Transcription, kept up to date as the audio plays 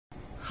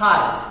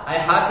Hi, I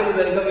happily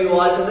welcome you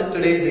all to the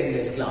today's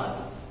English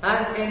class.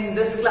 And in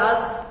this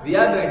class, we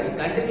are going to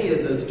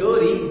continue the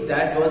story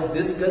that was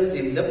discussed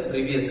in the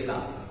previous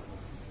class.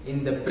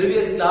 In the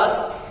previous class,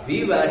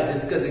 we were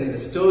discussing the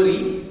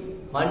story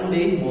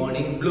Monday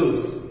Morning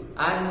Blues,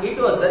 and it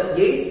was the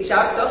 8th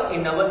chapter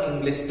in our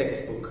English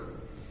textbook.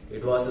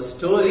 It was a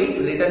story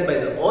written by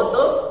the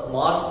author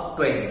Mark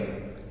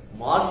Twain.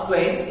 Mark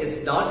Twain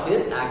is not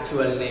his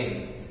actual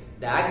name.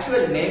 The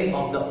actual name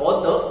of the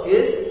author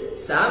is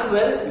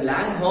Samuel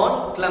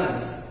Langhorne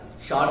Clemens,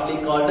 shortly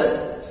called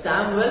as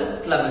Samuel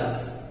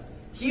Clemens.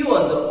 He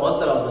was the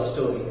author of the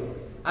story.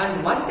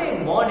 And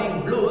Monday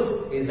Morning Blues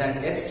is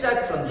an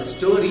extract from the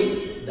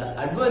story The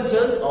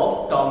Adventures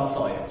of Tom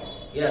Sawyer.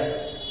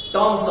 Yes,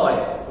 Tom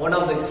Sawyer, one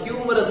of the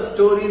humorous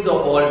stories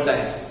of all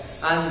time.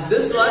 And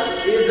this one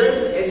is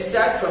an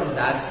extract from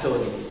that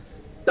story.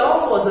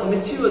 Tom was a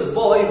mischievous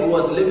boy who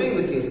was living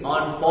with his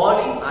Aunt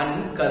Polly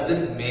and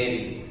cousin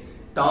Mary.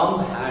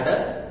 Tom had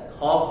a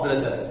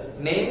half-brother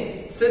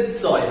named Sid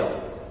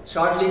Sawyer,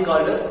 shortly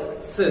called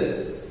as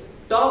Sid.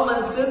 Tom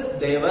and Sid,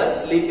 they were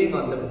sleeping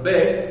on the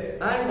bed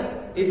and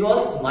it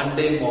was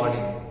Monday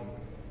morning.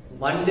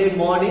 Monday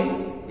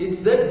morning, it's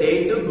the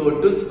day to go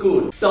to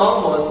school.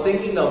 Tom was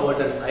thinking about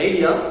an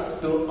idea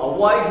to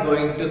avoid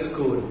going to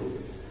school.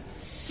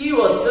 He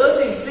was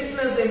searching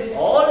sickness in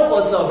all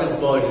parts of his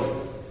body,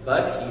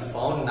 but he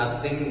found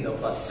nothing the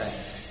first time.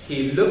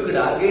 He looked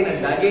again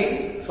and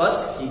again.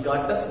 First, he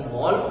got a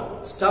small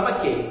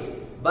stomachache,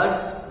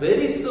 but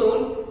very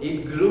soon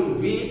it grew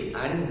weak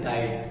and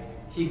died.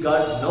 He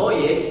got no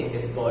ache in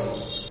his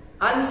body.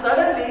 And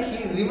suddenly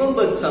he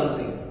remembered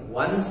something.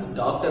 Once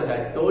doctor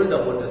had told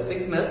about a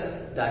sickness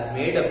that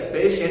made a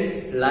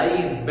patient lie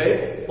in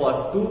bed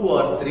for 2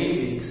 or 3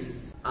 weeks,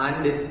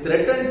 and it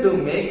threatened to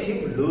make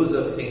him lose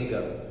a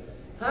finger.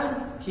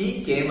 And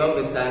he came up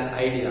with an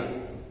idea.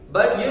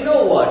 But you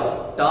know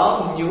what?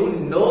 Tom knew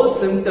no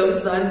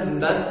symptoms and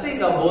nothing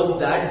about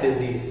that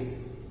disease.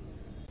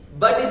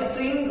 But it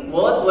seemed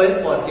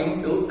worthwhile for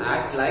him to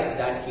act like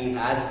that he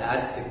has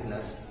that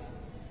sickness.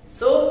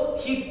 So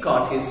he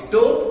caught his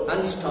toe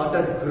and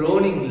started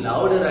groaning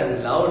louder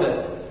and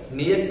louder.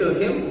 Near to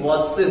him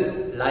was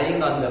Sid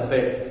lying on the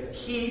bed.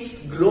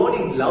 He's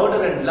groaning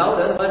louder and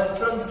louder, but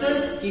from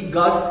Sid he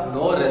got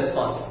no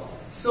response.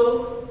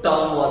 So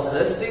Tom was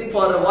resting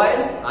for a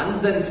while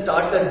and then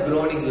started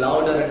groaning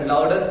louder and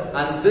louder,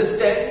 and this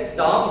time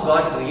Tom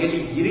got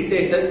really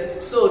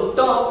irritated. So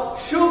Tom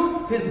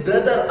shook his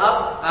brother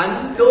up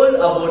and told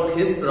about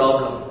his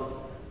problem.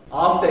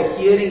 After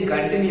hearing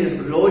continuous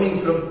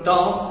groaning from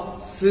Tom,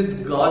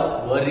 Sid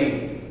got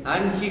worried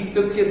and he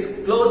took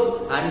his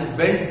clothes and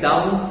went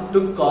down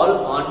to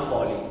call Aunt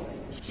Polly.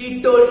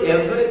 He told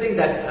everything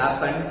that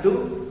happened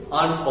to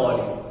Aunt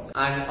Polly.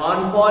 And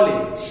Aunt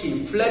Polly,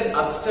 she fled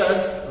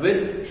upstairs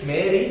with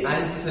Mary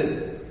and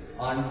Sid.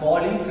 Aunt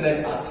Polly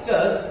fled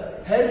upstairs.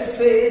 Her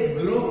face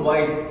grew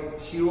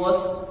white. She was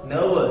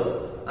nervous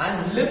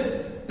and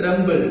lip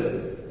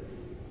trembled.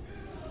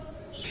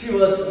 She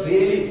was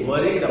really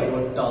worried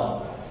about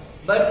Tom.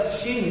 But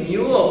she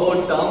knew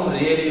about Tom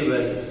really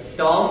well.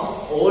 Tom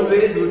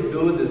always would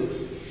do this.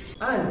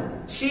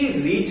 And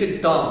she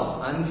reached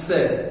Tom and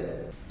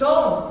said,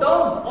 Tom,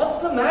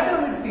 what's the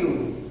matter with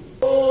you?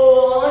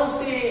 Oh,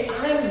 Auntie,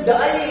 I'm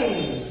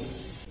dying.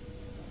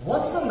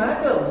 What's the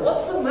matter?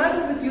 What's the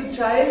matter with you,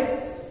 child?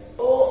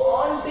 Oh,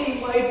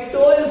 Auntie, my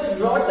toe is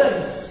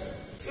rotten.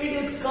 It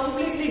is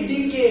completely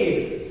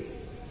decayed.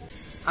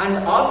 And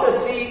after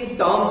seeing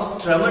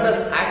Tom's tremendous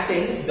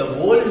acting, the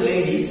old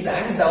lady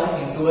sank down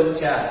into a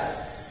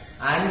chair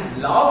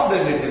and laughed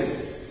a little.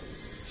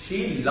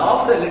 She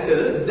laughed a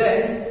little,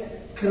 then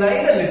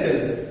cried a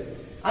little.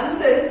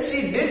 And then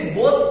she did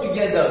both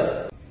together.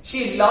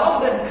 She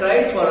laughed and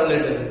cried for a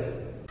little.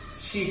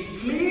 She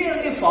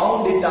clearly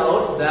found it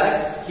out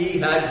that he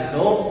had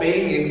no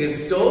pain in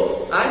his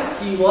toe and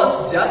he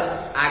was just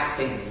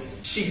acting.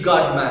 She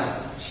got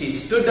mad. She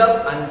stood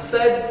up and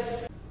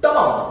said,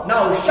 Tom,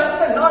 now shut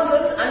the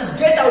nonsense and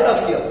get out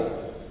of here.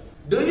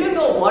 Do you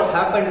know what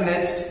happened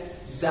next?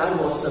 There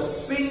was a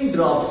pin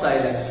drop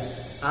silence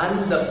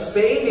and the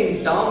pain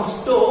in Tom's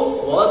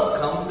toe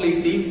was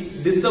completely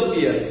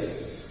disappeared.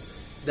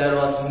 There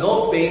was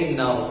no pain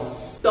now.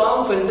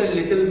 Tom felt a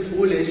little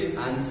foolish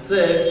and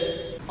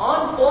said,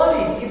 Aunt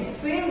Polly, it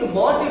seemed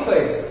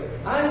mortified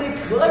and it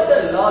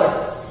hurt a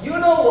lot. You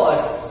know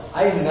what?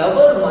 I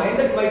never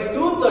minded my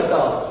tooth at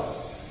all.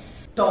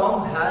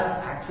 Tom has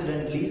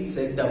accidentally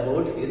said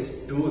about his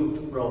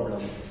tooth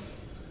problem.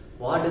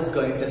 What is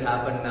going to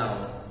happen now?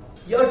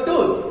 Your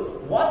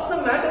tooth. What's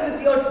the matter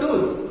with your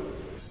tooth?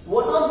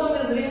 One of them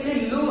is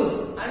really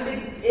loose and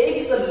it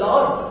aches a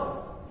lot.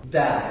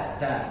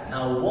 There.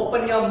 Now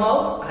open your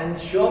mouth and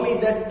show me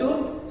that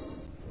tooth.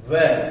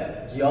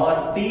 Well,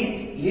 your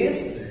teeth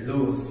is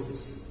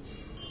loose.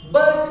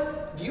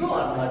 But you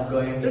are not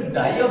going to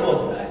die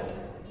about that.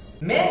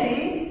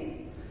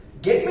 Maybe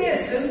get me a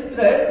silk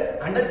thread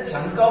and a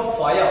chunk of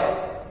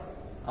fire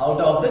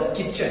out of the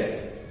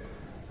kitchen.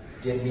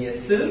 Get me a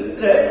silk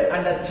thread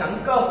and a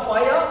chunk of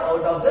fire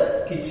out of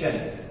the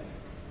kitchen.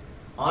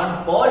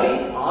 Aunt Polly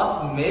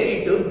asked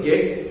Mary to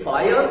get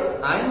fire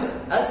and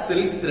a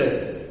silk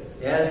thread.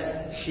 Yes,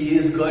 she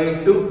is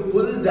going to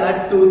pull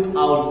that tooth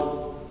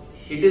out.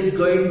 It is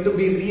going to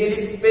be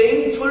really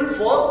painful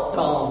for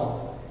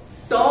Tom.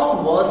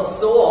 Tom was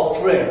so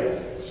afraid.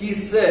 He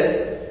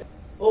said,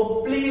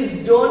 "Oh, please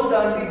don't,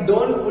 auntie,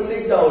 don't pull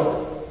it out.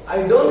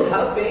 I don't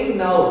have pain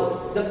now.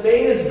 The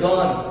pain is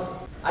gone.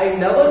 I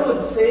never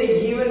would say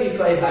even if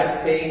I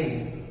had pain."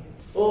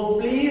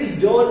 "Oh, please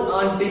don't,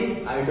 auntie.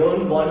 I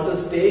don't want to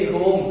stay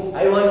home.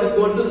 I want to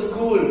go to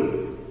school."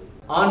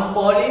 Aunt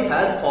Polly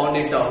has found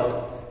it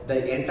out. The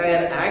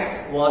entire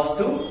act was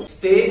to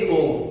stay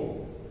home.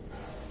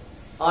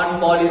 Aunt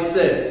Polly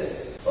said,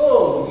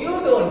 "Oh, you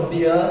don't,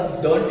 dear,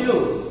 don't you?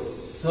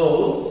 So,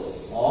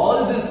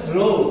 all this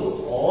row,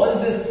 all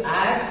this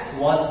act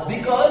was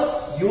because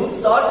you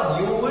thought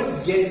you would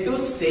get to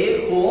stay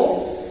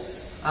home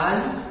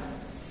and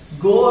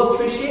go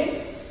fishing?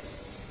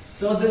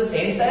 So this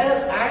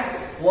entire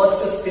act was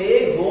to stay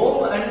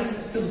home and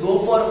to go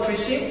for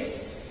fishing?"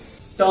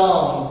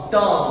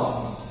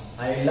 Tom,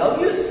 I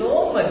love you so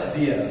much,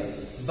 dear,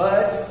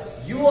 but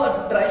you are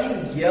trying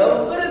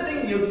everything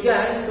you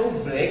can to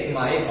break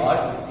my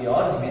heart with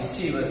your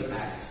mischievous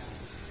acts.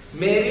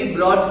 Mary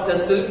brought the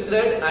silk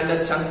thread and a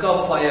chunk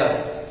of fire,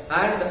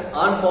 and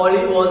Aunt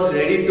Polly was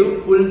ready to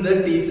pull the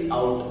teeth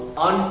out.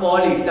 Aunt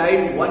Polly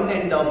tied one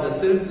end of the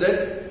silk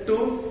thread to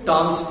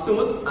Tom's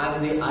tooth and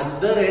the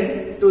other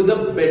end to the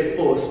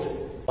bedpost.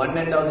 One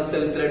end of the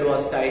silk thread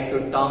was tied to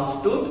Tom's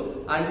tooth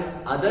and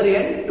other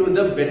end to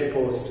the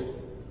bedpost.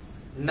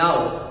 Now,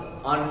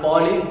 Aunt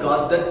Polly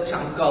got the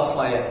chunk of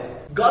fire.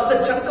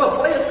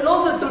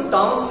 Closer to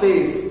Tom's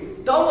face.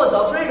 Tom was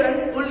afraid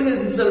and pulled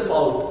himself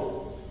out.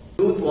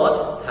 Tooth was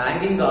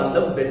hanging on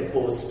the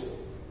bedpost.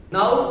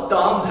 Now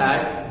Tom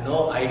had no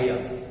idea.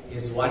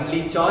 His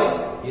only choice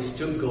is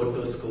to go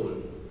to school.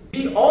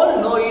 We all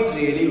know it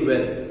really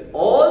well.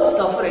 All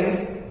sufferings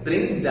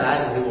bring their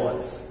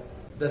rewards.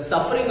 The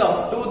suffering of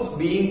tooth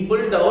being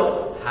pulled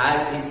out had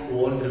its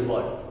own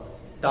reward.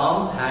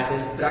 Tom had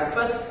his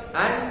breakfast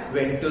and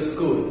went to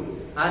school.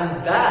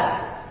 And there,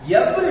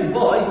 every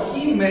boy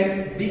he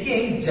met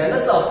became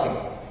jealous of him.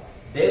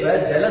 They were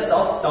jealous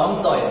of Tom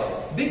Sawyer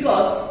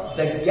because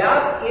the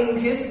gap in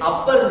his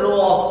upper row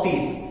of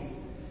teeth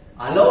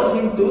allowed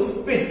him to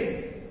spit.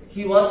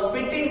 He was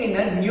spitting in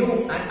a new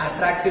and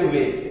attractive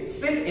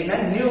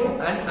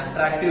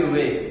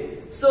way.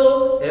 So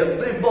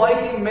every boy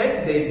he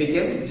met, they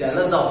became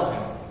jealous of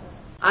him.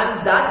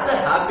 And that's the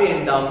happy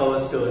end of our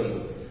story.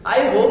 I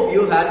hope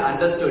you had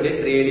understood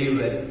it really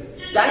well.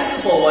 Thank you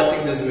for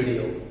watching this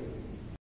video.